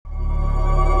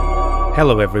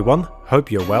Hello everyone,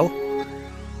 hope you're well.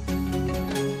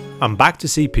 I'm back to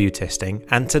CPU testing,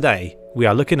 and today we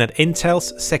are looking at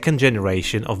Intel's second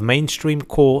generation of mainstream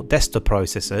core desktop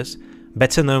processors,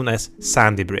 better known as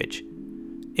Sandy Bridge.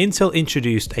 Intel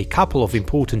introduced a couple of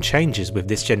important changes with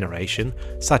this generation,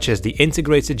 such as the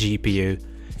integrated GPU,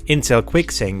 Intel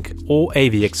QuickSync or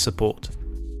AVX support.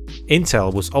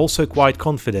 Intel was also quite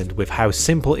confident with how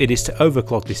simple it is to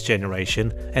overclock this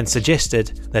generation and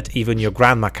suggested that even your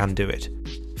grandma can do it.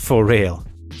 For real.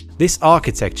 This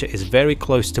architecture is very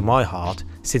close to my heart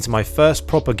since my first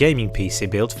proper gaming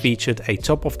PC build featured a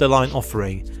top-of-the-line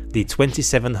offering, the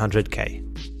 2700K.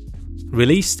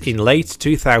 Released in late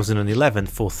 2011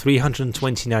 for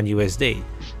 $329,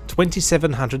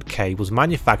 2700K was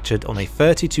manufactured on a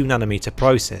 32nm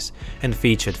process and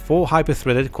featured 4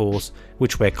 hyper-threaded cores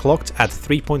which were clocked at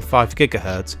 3.5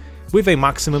 GHz with a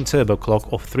maximum turbo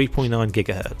clock of 3.9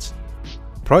 GHz.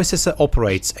 Processor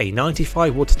operates a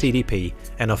 95W TDP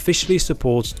and officially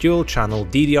supports dual-channel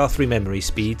DDR3 memory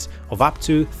speeds of up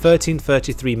to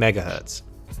 1333 MHz.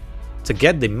 To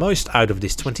get the most out of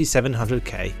this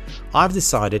 2700K, I've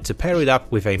decided to pair it up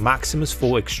with a Maximus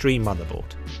 4 Extreme motherboard.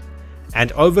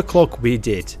 And overclock we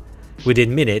did.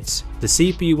 Within minutes, the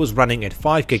CPU was running at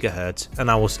 5 GHz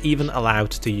and I was even allowed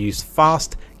to use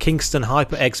fast Kingston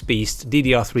HyperX Beast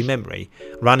DDR3 memory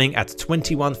running at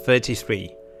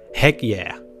 2133. Heck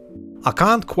yeah! I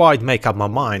can't quite make up my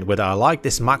mind whether I like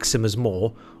this Maximus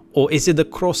more, or is it the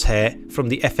crosshair from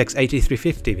the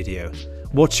FX8350 video.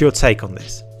 What's your take on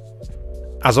this?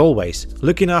 As always,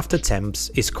 looking after temps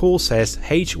is Corsair's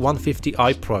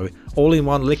H150i Pro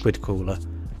all-in-one liquid cooler.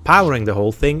 Powering the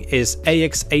whole thing is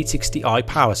AX860i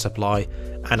power supply,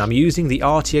 and I'm using the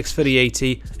RTX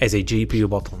 3080 as a GPU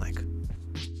bottleneck.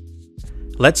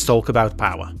 Let's talk about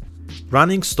power.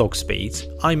 Running stock speeds,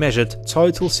 I measured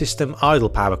total system idle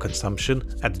power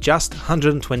consumption at just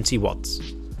 120 watts.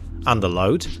 Under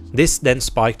load, this then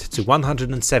spiked to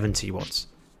 170 watts.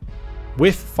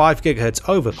 With 5 GHz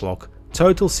overclock,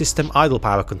 total system idle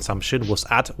power consumption was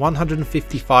at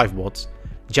 155 watts,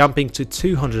 jumping to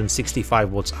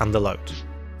 265 watts under load.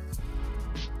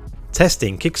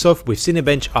 Testing kicks off with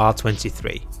Cinebench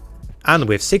R23, and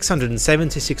with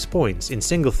 676 points in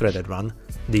single-threaded run,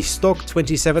 the stock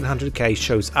 2700K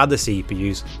shows other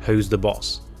CPUs who's the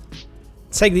boss.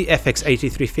 Take the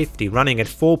FX8350 running at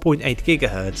 4.8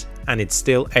 GHz and it's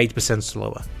still 8%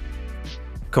 slower.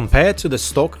 Compared to the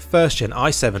stock 1st gen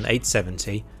i7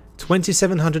 870,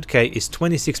 2700K is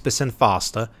 26%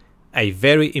 faster, a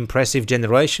very impressive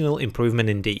generational improvement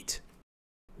indeed.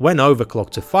 When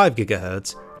overclocked to 5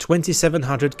 GHz,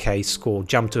 2700K score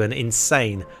jumped to an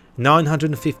insane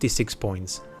 956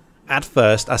 points. At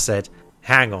first I said,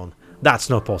 hang on, that's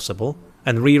not possible,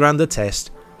 and reran the test,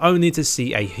 only to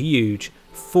see a huge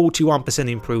 41%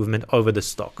 improvement over the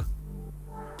stock.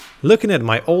 Looking at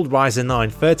my old Ryzen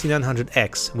 9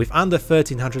 3900X with under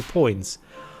 1300 points,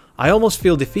 I almost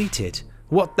feel defeated.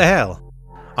 What the hell?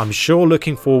 I'm sure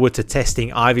looking forward to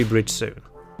testing Ivy Bridge soon.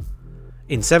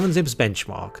 In 7zip's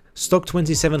benchmark, stock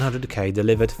 2700K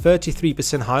delivered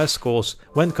 33% higher scores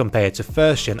when compared to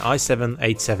 1st gen i7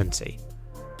 870.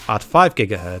 At 5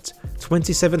 GHz,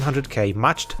 2700K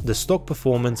matched the stock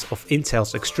performance of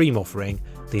Intel's Extreme offering,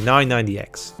 the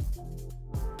 990X.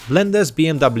 Blender's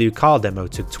BMW car demo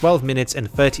took 12 minutes and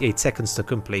 38 seconds to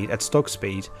complete at stock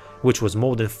speed, which was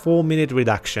more than 4-minute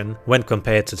reduction when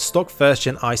compared to stock 1st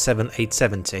gen i7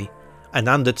 870, and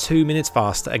under 2 minutes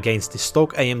faster against the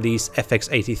stock AMD's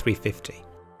FX8350.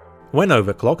 When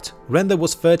overclocked, render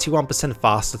was 31%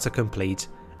 faster to complete,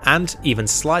 and even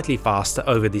slightly faster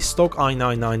over the stock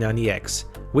i9 990X,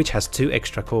 which has 2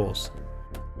 extra cores.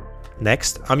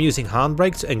 Next, I'm using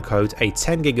Handbrake to encode a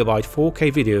 10GB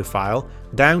 4K video file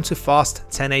down to fast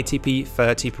 1080p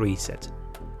 30 preset.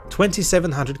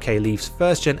 2700K leaves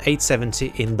 1st gen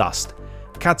 870 in dust,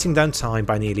 cutting down time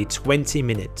by nearly 20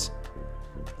 minutes.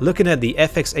 Looking at the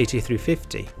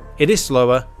FX8350, it is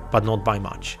slower, but not by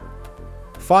much.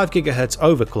 5 GHz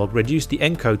overclock reduced the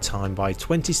encode time by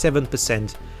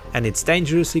 27%, and it's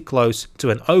dangerously close to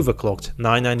an overclocked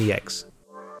 990X.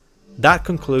 That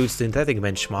concludes synthetic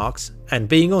benchmarks, and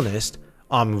being honest,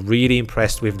 I'm really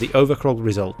impressed with the overclock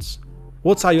results.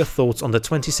 What are your thoughts on the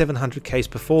 2700K's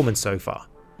performance so far?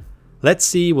 Let's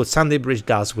see what Sandy Bridge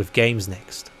does with games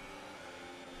next.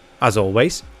 As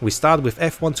always, we start with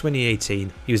F1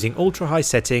 2018 using ultra high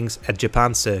settings at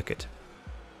Japan circuit.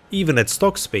 Even at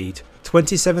stock speed,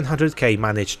 2700K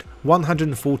managed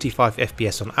 145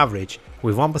 FPS on average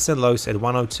with 1% lows at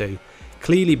 102,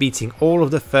 clearly beating all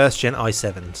of the 1st gen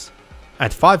i7s.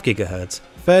 At 5 GHz,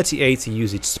 3080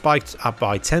 usage spiked up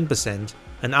by 10%,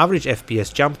 and average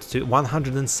FPS jumped to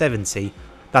 170,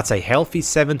 that's a healthy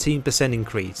 17%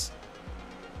 increase.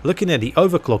 Looking at the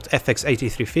overclocked FX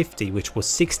 8350, which was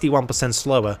 61%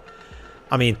 slower,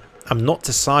 I mean, I'm not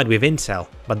to side with Intel,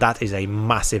 but that is a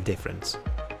massive difference.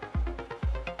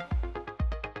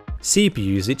 CPU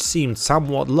usage seemed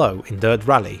somewhat low in Dirt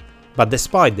Rally, but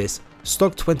despite this,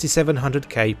 stock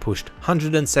 2700K pushed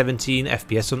 117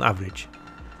 FPS on average.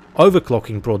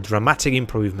 Overclocking brought dramatic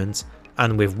improvements,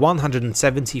 and with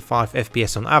 175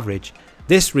 FPS on average,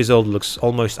 this result looks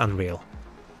almost unreal.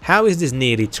 How is this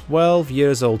nearly 12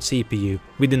 years old CPU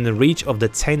within the reach of the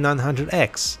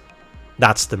 10900X?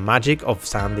 That's the magic of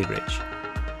Sandy Bridge.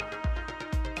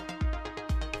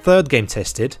 Third game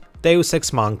tested, Deus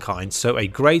Ex Mankind saw a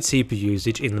great CPU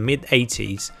usage in the mid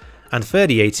 80s, and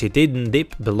 3080 didn't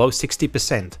dip below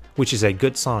 60%, which is a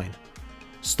good sign.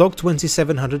 Stock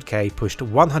 2700K pushed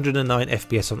 109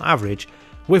 FPS on average,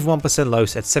 with 1%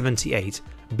 lows at 78,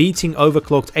 beating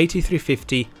overclocked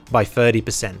 8350 by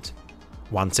 30%.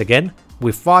 Once again,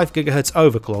 with 5 GHz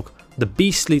overclock, the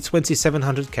beastly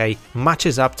 2700K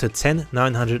matches up to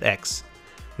 10900X.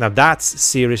 Now that's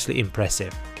seriously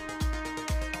impressive.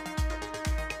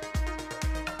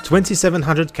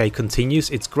 2700K continues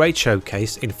its great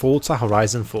showcase in Forza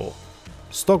Horizon 4.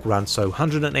 Stock runs saw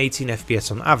 118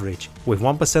 FPS on average, with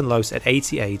 1% lows at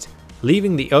 88,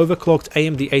 leaving the overclocked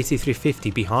AMD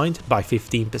 8350 behind by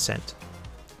 15%.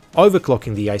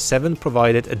 Overclocking the i7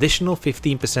 provided additional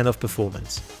 15% of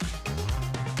performance.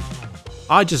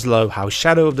 I just love how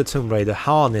Shadow of the Tomb Raider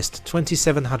harnessed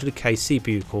 2700K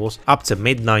CPU cores up to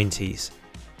mid-90s.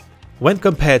 When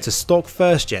compared to stock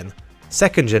first gen,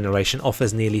 second generation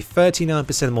offers nearly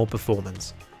 39% more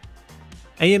performance.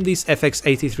 AMD's FX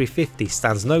 8350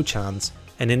 stands no chance,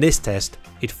 and in this test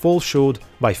it falls short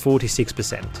by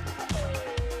 46%.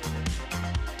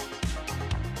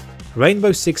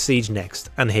 Rainbow Six Siege next,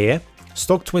 and here,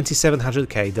 stock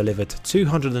 2700K delivered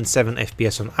 207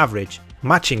 FPS on average,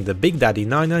 matching the Big Daddy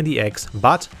 990X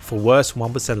but for worse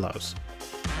 1% lows.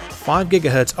 5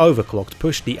 GHz overclocked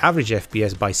pushed the average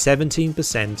FPS by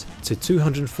 17% to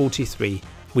 243,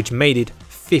 which made it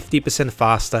 50%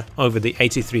 faster over the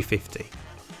 8350.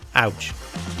 Ouch.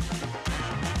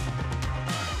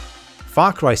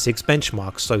 Far Cry 6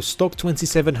 benchmarks saw stock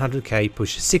 2700K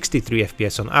push 63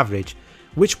 FPS on average,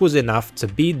 which was enough to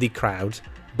beat the crowd,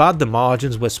 but the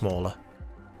margins were smaller.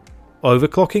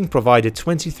 Overclocking provided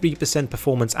 23%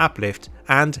 performance uplift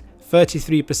and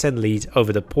 33% lead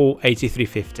over the poor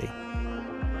 8350.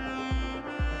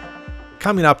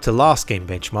 Coming up to last game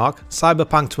benchmark,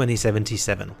 Cyberpunk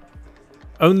 2077.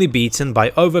 Only beaten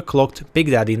by overclocked Big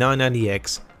Daddy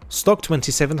 990X, stock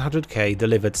 2700K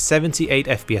delivered 78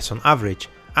 FPS on average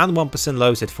and 1%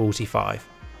 lows at 45.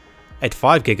 At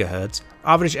 5 GHz,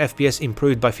 average FPS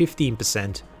improved by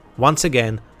 15%, once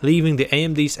again leaving the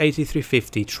AMD's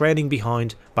 8350 trailing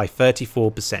behind by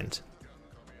 34%.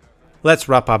 Let's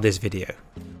wrap up this video.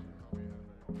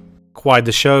 Quite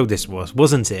the show this was,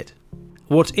 wasn't it?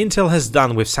 What Intel has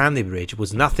done with Sandy Bridge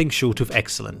was nothing short of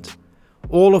excellent.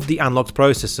 All of the unlocked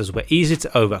processors were easy to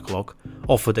overclock,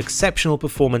 offered exceptional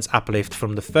performance uplift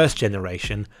from the first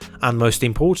generation, and most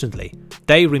importantly,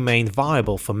 they remained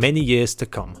viable for many years to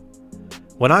come.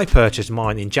 When I purchased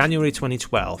mine in January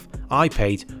 2012, I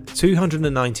paid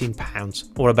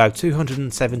 £219 or about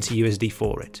 $270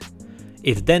 for it.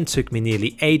 It then took me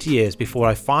nearly 8 years before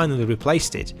I finally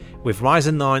replaced it with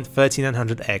Ryzen 9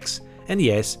 3900X, and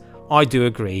yes, I do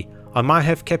agree, I might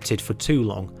have kept it for too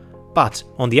long, but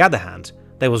on the other hand,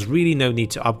 there was really no need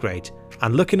to upgrade,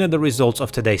 and looking at the results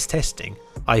of today's testing,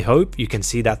 I hope you can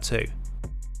see that too.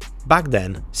 Back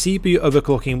then, CPU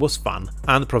overclocking was fun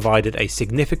and provided a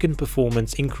significant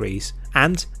performance increase,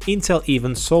 and Intel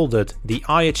even soldered the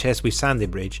IHS with Sandy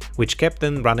Bridge, which kept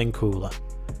them running cooler.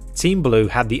 Team Blue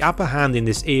had the upper hand in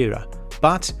this era,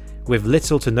 but with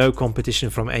little to no competition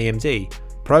from AMD,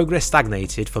 progress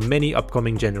stagnated for many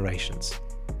upcoming generations.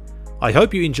 I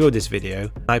hope you enjoyed this video,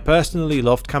 and I personally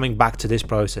loved coming back to this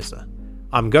processor.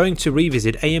 I'm going to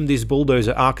revisit AMD's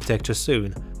Bulldozer architecture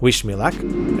soon. Wish me luck,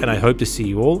 and I hope to see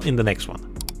you all in the next one.